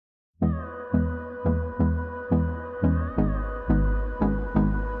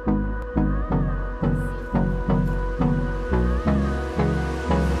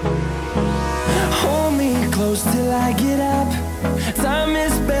close till I get up. Time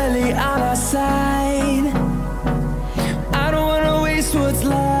is barely on our side. I don't wanna waste what's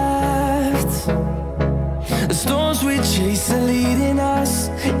left. The storms we chase are leading us,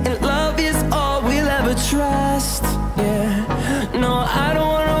 and love is all we'll ever trust. Yeah, no, I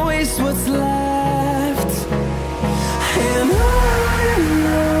don't wanna waste what's left. And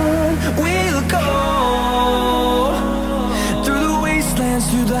on we'll go, through the wastelands,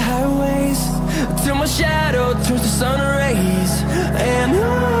 through the highways, till my shadow turns to sun rays. And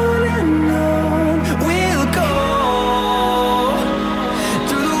on we'll go,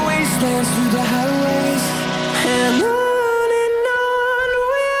 through the wastelands, through the highways, and on we'll go.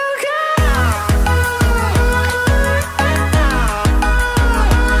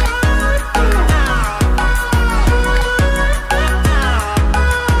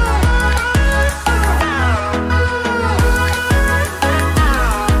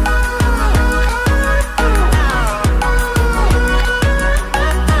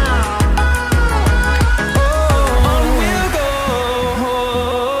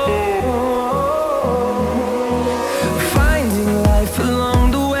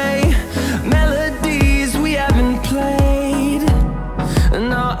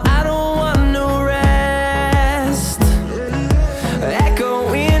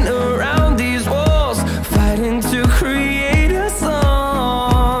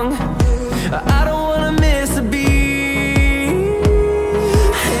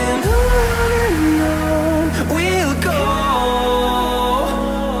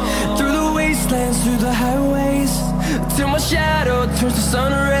 Through the highways, till my shadow turns to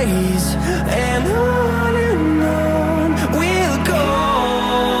sun rays. And on we'll go,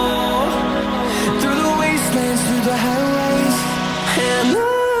 through the wastelands, through the highways, and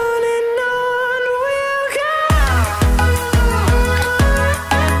on we'll go.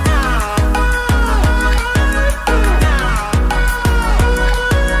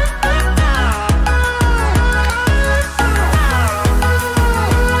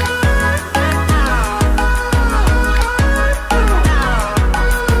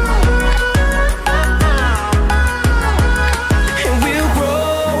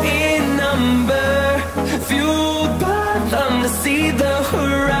 See the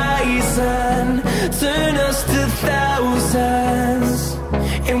horizon, turn us to thousands,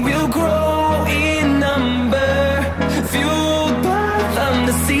 and we'll grow in number, fueled by them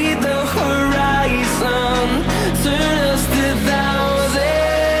to see the